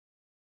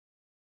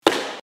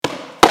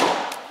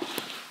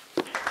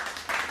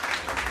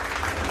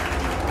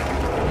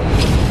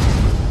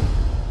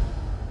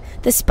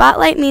The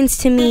spotlight means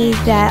to me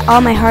that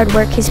all my hard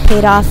work has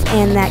paid off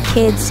and that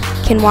kids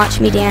can watch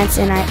me dance,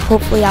 and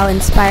hopefully I'll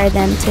inspire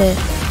them to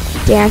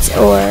dance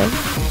or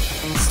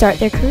start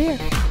their career.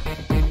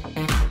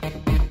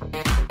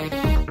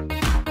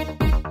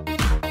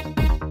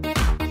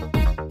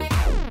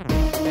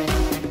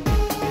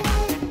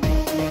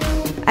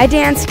 I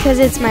dance because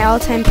it's my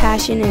all-time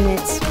passion and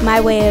it's my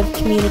way of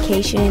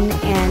communication,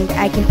 and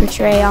I can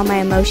portray all my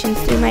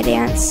emotions through my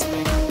dance.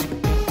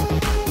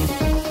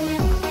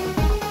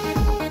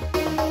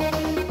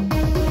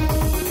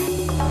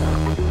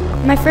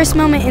 My first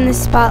moment in the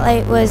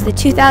spotlight was the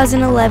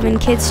 2011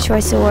 Kids'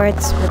 Choice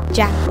Awards with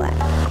Jack Black.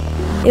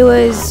 It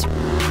was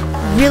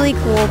really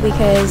cool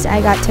because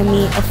I got to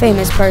meet a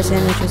famous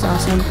person, which was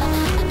awesome,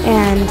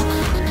 and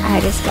I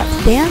just got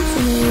to dance,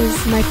 and it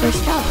was my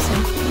first job.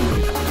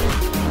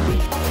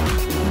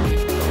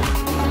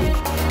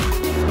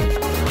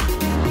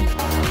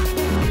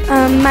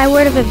 My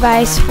word of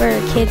advice for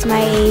kids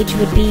my age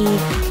would be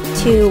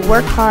to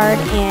work hard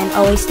and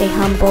always stay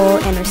humble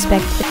and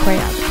respect the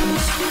choreographers.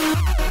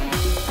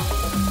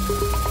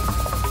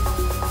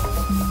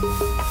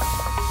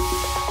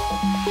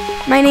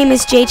 My name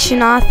is Jade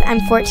Chynoweth.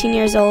 I'm 14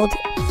 years old,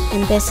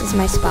 and this is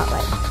my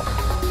spotlight.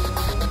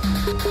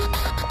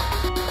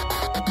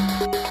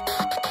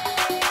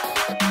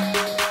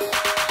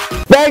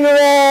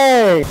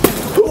 Bangarang!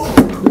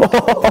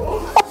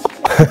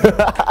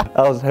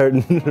 I was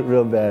hurting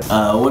real bad.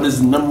 What is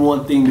the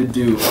 #1 thing to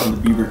do on the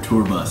Beaver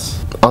tour bus?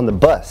 On the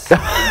bus?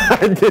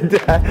 I did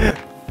that.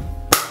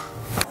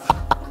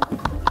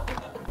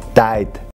 Died.